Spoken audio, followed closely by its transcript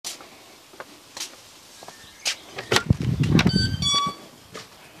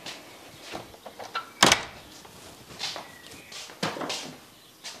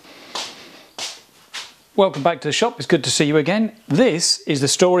Welcome back to the shop. It's good to see you again. This is the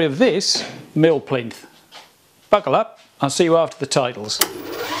story of this mill plinth. Buckle up, I'll see you after the titles.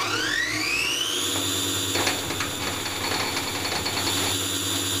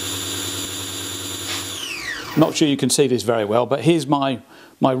 Not sure you can see this very well, but here's my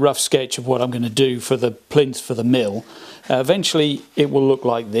rough sketch of what I'm going to do for the plinth for the mill. Eventually it will look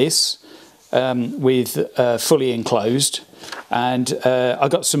like this, with fully enclosed, and I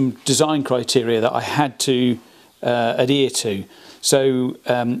got some design criteria that I had to adhere to. So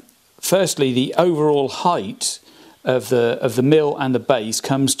firstly, the overall height of the mill and the base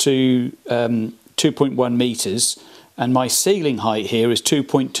comes to 2.1 meters, and my ceiling height here is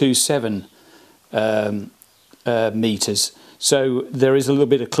 2.27 meters. So there is a little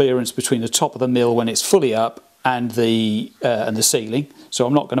bit of clearance between the top of the mill when it's fully up and the ceiling. So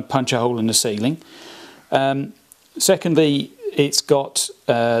I'm not going to punch a hole in the ceiling. Secondly, it's got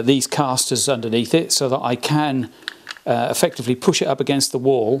these casters underneath it so that I can effectively push it up against the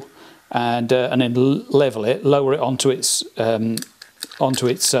wall and then level it, lower it onto its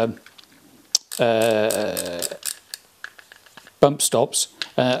bump stops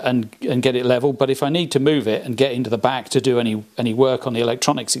and get it level. But if I need to move it and get into the back to do any work on the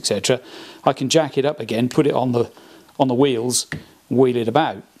electronics, etc., I can jack it up again, put it on the wheels, wheel it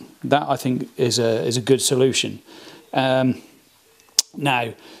about. That, I think, is a good solution.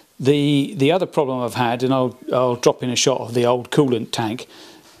 Now, the other problem I've had, and I'll drop in a shot of the old coolant tank.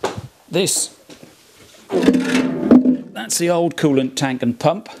 That's the old coolant tank and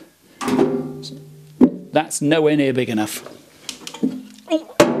pump. That's nowhere near big enough.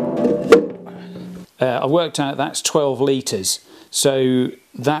 I worked out that's 12 litres, so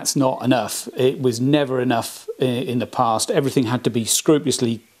that's not enough. It was never enough in the past. Everything had to be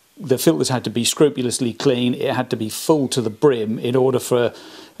the filters had to be scrupulously clean. It had to be full to the brim in order for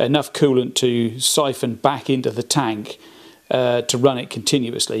enough coolant to siphon back into the tank to run it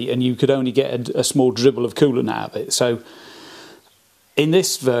continuously, and you could only get a small dribble of coolant out of it. So in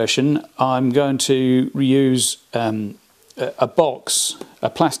this version, I'm going to reuse a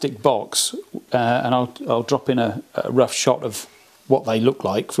plastic box, and I'll drop in a rough shot of what they look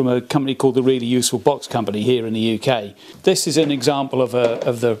like from a company called the Really Useful Box Company here in the UK. This is an example of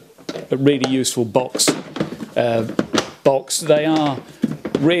the Really Useful box. They are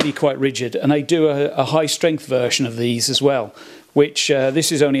really quite rigid, and they do a high strength version of these as well, which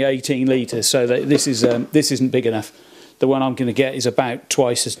this is only 18 litres, so this isn't big enough. The one I'm going to get is about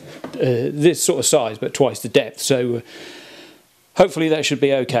twice as this sort of size, but twice the depth. So hopefully that should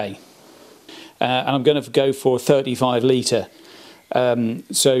be okay. And I'm going to go for 35 litre.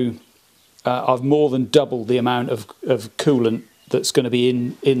 So I've more than doubled the amount of coolant that's going to be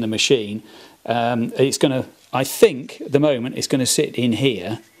in the machine. It's going to, I think, at the moment, it's going to sit in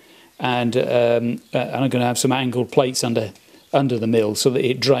here, and I'm going to have some angled plates under the mill so that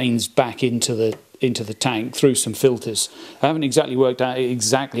it drains back into the tank through some filters. I haven't exactly worked out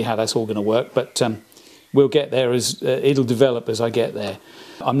exactly how that's all going to work, but we'll get there as it'll develop as I get there.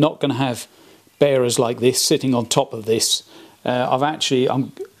 I'm not going to have bearers like this sitting on top of this. I've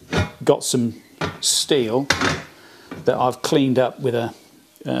got some steel that I've cleaned up with an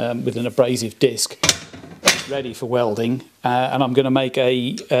abrasive disc, ready for welding, and I'm going to make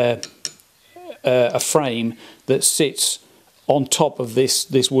a frame that sits on top of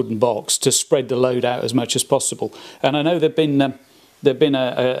this wooden box to spread the load out as much as possible. And I know there've been a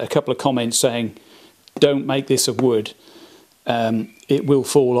couple of comments saying, "Don't make this of wood; it will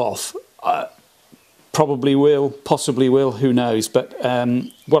fall off." Probably will, possibly will, who knows. But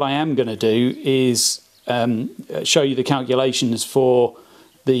what I am going to do is show you the calculations for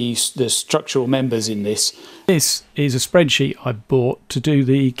the structural members in this. This is a spreadsheet I bought to do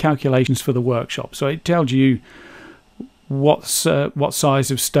the calculations for the workshop. So it tells you what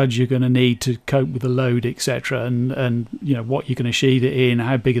size of studs you're going to need to cope with the load, etc., and you know what you're going to sheathe it in,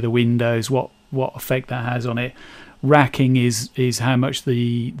 how big are the windows, what effect that has on it. Racking is how much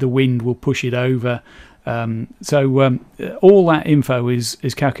the wind will push it over. So all that info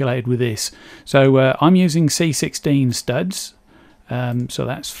is calculated with this. So I'm using C16 studs, so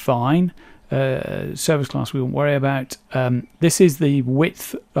that's fine. Service class we won't worry about. This is the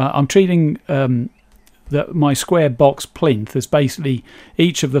width. I'm treating my square box plinth as basically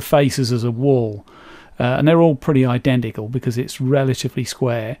each of the faces as a wall. And they're all pretty identical because it's relatively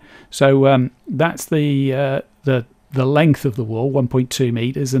square. So that's the length of the wall, 1.2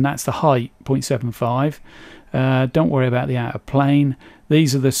 meters, and that's the height, 0.75. Don't worry about the outer plane.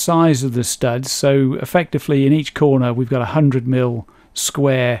 These are the size of the studs. So effectively, in each corner, we've got a 100mm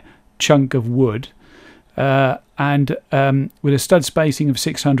square chunk of wood, and with a stud spacing of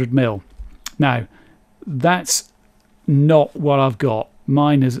 600mm. Now, That's not what I've got.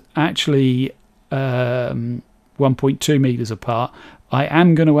 Mine is actually 1.2 meters apart. I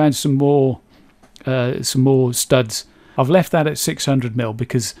am going to add some more studs. I've left that at 600 mil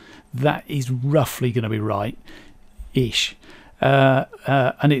because that is roughly going to be right ish,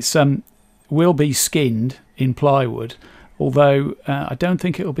 and it's will be skinned in plywood, although I don't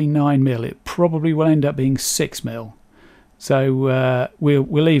think it'll be 9 mil. It probably will end up being 6 mil, so we'll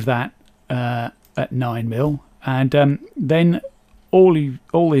leave that at 9 mil, and then all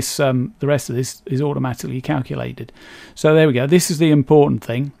this the rest of this is automatically calculated. So there we go. This is the important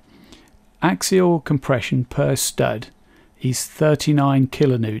thing. Axial compression per stud is 39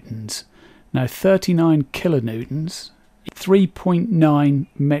 kilonewtons. Now 39 kilonewtons, 3.9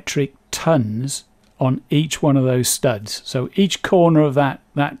 metric tons on each one of those studs. So each corner of that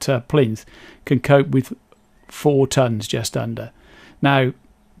plinth can cope with 4 tons just under. Now,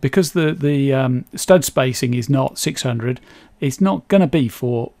 because the stud spacing is not 600, it's not going to be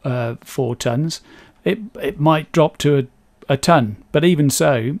 4 tons. It might drop to a ton, but even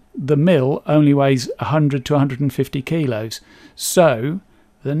so, the mill only weighs 100 to 150 kilos. So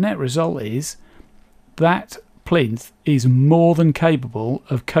the net result is that plinth is more than capable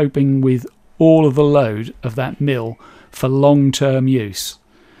of coping with all of the load of that mill for long-term use.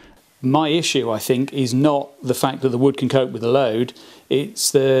 My issue, I think, is not the fact that the wood can cope with the load.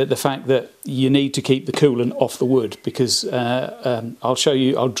 It's the fact that you need to keep the coolant off the wood, because I'll show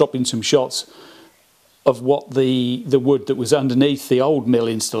you, I'll drop in some shots of what the wood that was underneath the old mill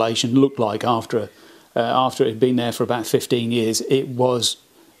installation looked like after it had been there for about 15 years. It was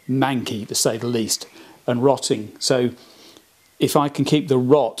manky, to say the least, and rotting. So if I can keep the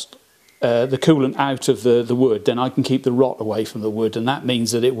rot, the coolant out of the wood, then I can keep the rot away from the wood, and that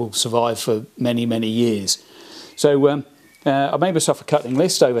means that it will survive for many, many years. So I made myself a cutting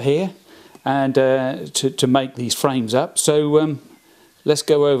list over here, and to make these frames up. So let's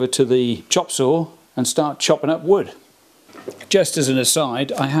go over to the chop saw and start chopping up wood. Just as an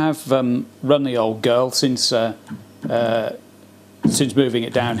aside, I have run the old girl since moving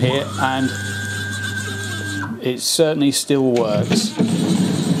it down here, and it certainly still works.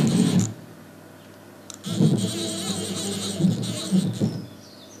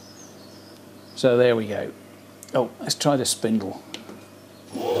 So there we go. Oh, let's try the spindle.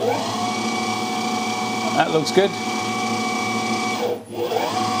 That looks good.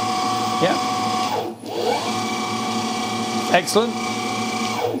 Yeah. Excellent.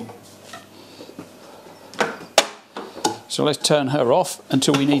 So let's turn her off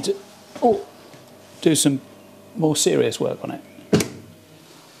until we need to do some more serious work on it.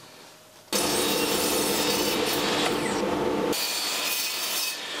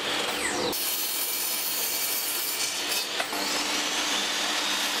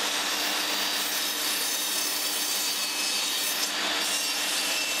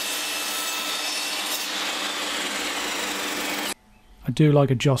 I do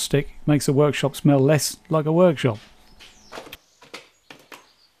like a joss stick. Makes the workshop smell less like a workshop.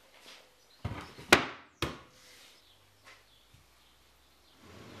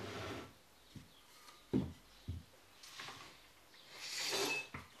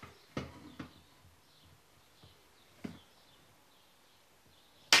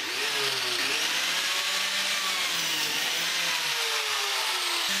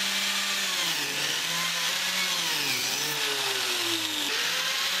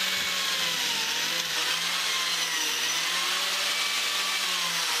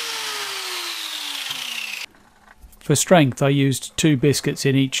 For strength, I used 2 biscuits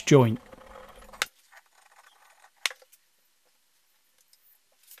in each joint.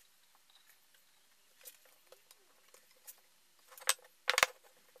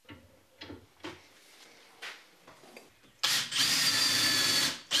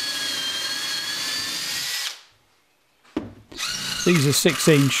 These are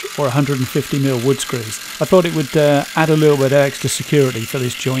 6-inch or 150mm wood screws. I thought it would add a little bit of extra security for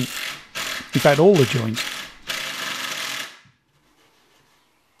this joint. In fact, all the joints.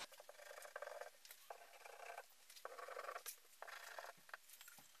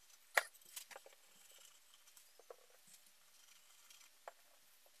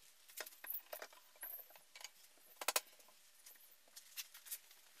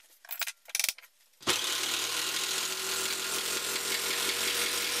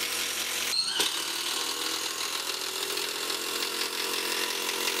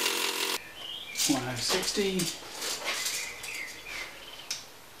 One 60,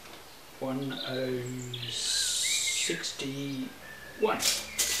 1061,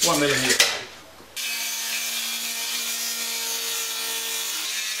 1mm.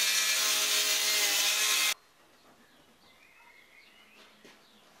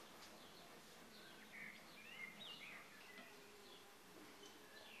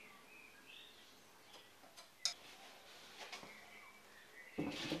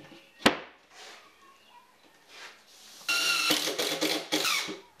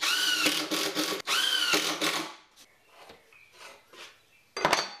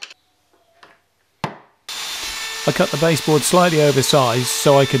 I cut the baseboard slightly oversized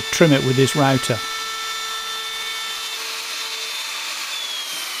so I could trim it with this router.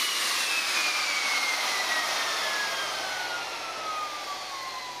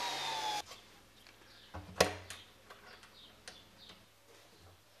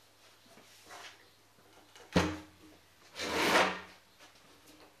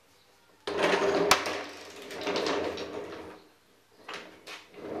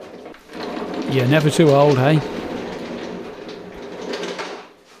 You're never too old, hey?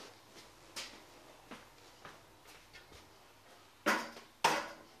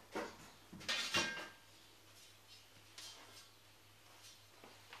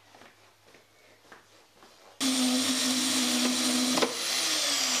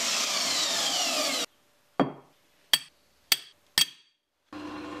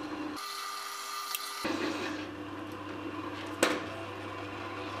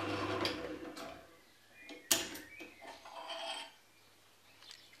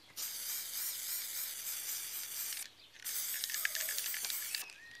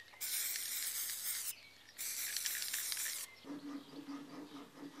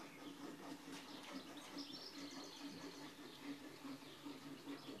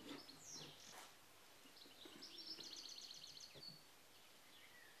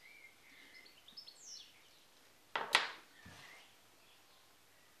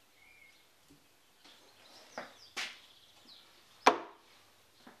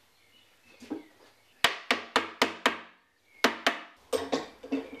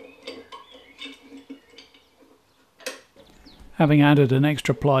 Having added an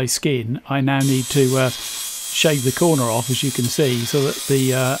extra ply skin, I now need to shave the corner off, as you can see, so that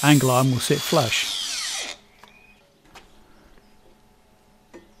the angle arm will sit flush.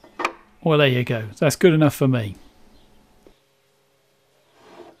 Well, there you go. That's good enough for me.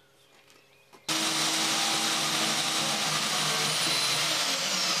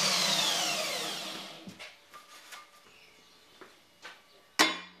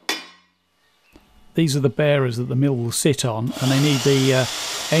 These are the bearers that the mill will sit on, and they need the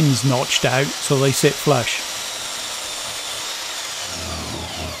ends notched out so they sit flush.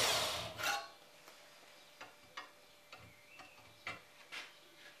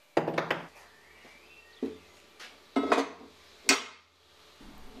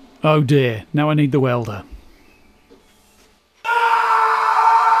 Oh dear, now I need the welder.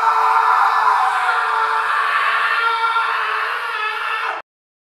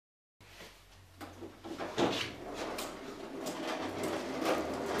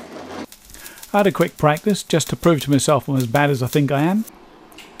 I had a quick practice just to prove to myself I'm as bad as I think I am,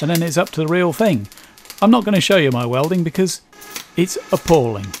 and then it's up to the real thing. I'm not going to show you my welding because it's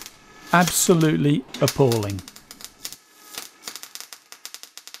appalling. Absolutely appalling.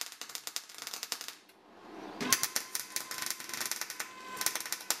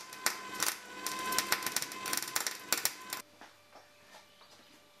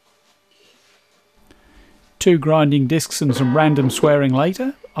 Two grinding discs and some random swearing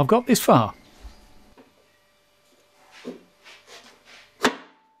later, I've got this far.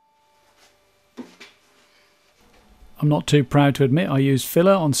 I'm not too proud to admit I used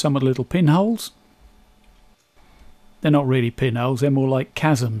filler on some of the little pinholes. They're not really pinholes, they're more like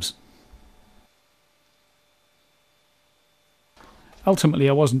chasms. Ultimately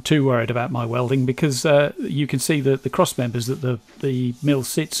I wasn't too worried about my welding because you can see that the cross members that the mill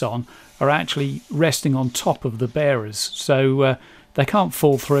sits on are actually resting on top of the bearers, so they can't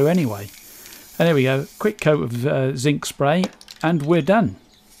fall through anyway. And there we go, quick coat of zinc spray and we're done.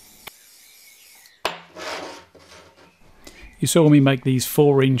 You saw me make these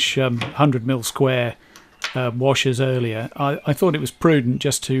 4-inch 100mm square washers earlier. I thought it was prudent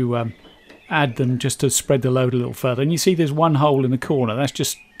just to add them just to spread the load a little further. And you see there's one hole in the corner. That's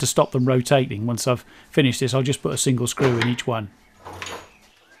just to stop them rotating. Once I've finished this, I'll just put a single screw in each one.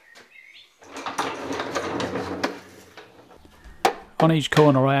 On each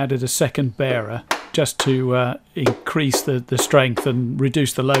corner I added a second bearer just to increase the strength and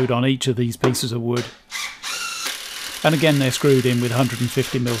reduce the load on each of these pieces of wood. And again they're screwed in with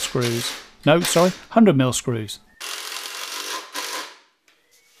 150mm screws. No, sorry, 100mm screws.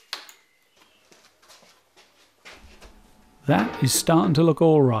 That is starting to look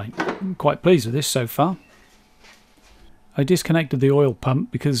alright. I'm quite pleased with this so far. I disconnected the oil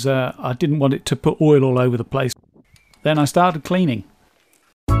pump because I didn't want it to put oil all over the place. Then I started cleaning.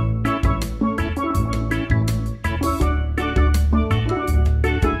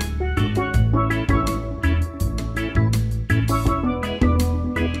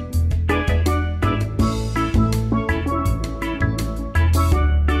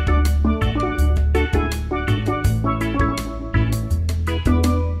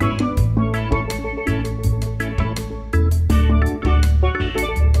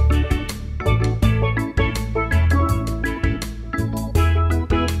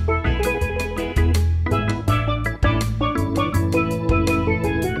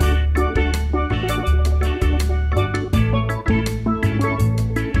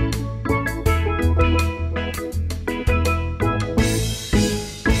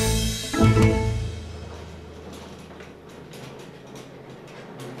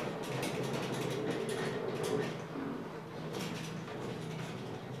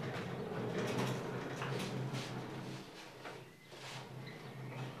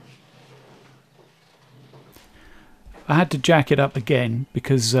 I had to jack it up again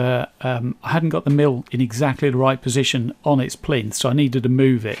because I hadn't got the mill in exactly the right position on its plinth, so I needed to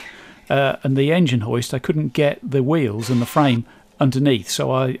move it. And the engine hoist, I couldn't get the wheels and the frame underneath,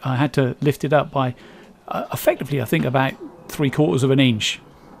 so I had to lift it up by effectively, I think, about 3/4 of an inch.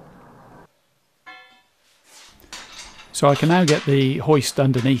 So I can now get the hoist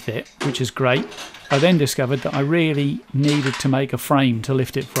underneath it, which is great. I then discovered that I really needed to make a frame to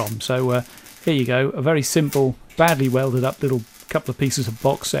lift it from. So here you go, a very simple, badly welded up little couple of pieces of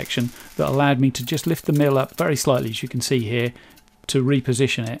box section that allowed me to just lift the mill up very slightly, as you can see here, to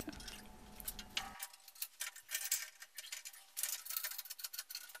reposition it.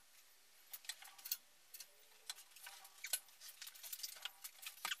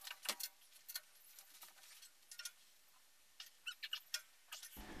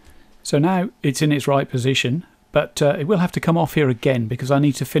 So now it's in its right position, but it will have to come off here again because I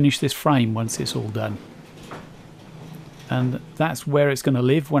need to finish this frame once it's all done. And that's where it's going to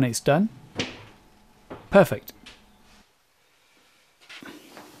live when it's done. Perfect.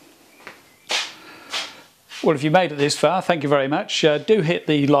 Well, if you made it this far, thank you very much. Do hit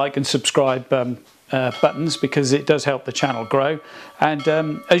the like and subscribe buttons because it does help the channel grow. And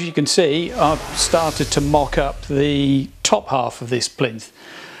as you can see, I've started to mock up the top half of this plinth,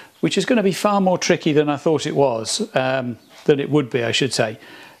 which is going to be far more tricky than I thought it was, than it would be, I should say.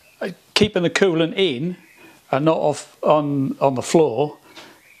 Keeping the coolant in and not off on the floor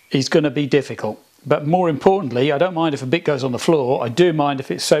is going to be difficult. But more importantly, I don't mind if a bit goes on the floor. I do mind if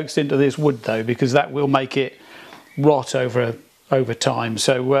it soaks into this wood though, because that will make it rot over time.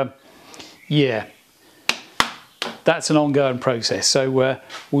 So yeah, that's an ongoing process. So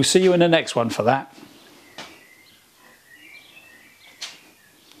we'll see you in the next one for that.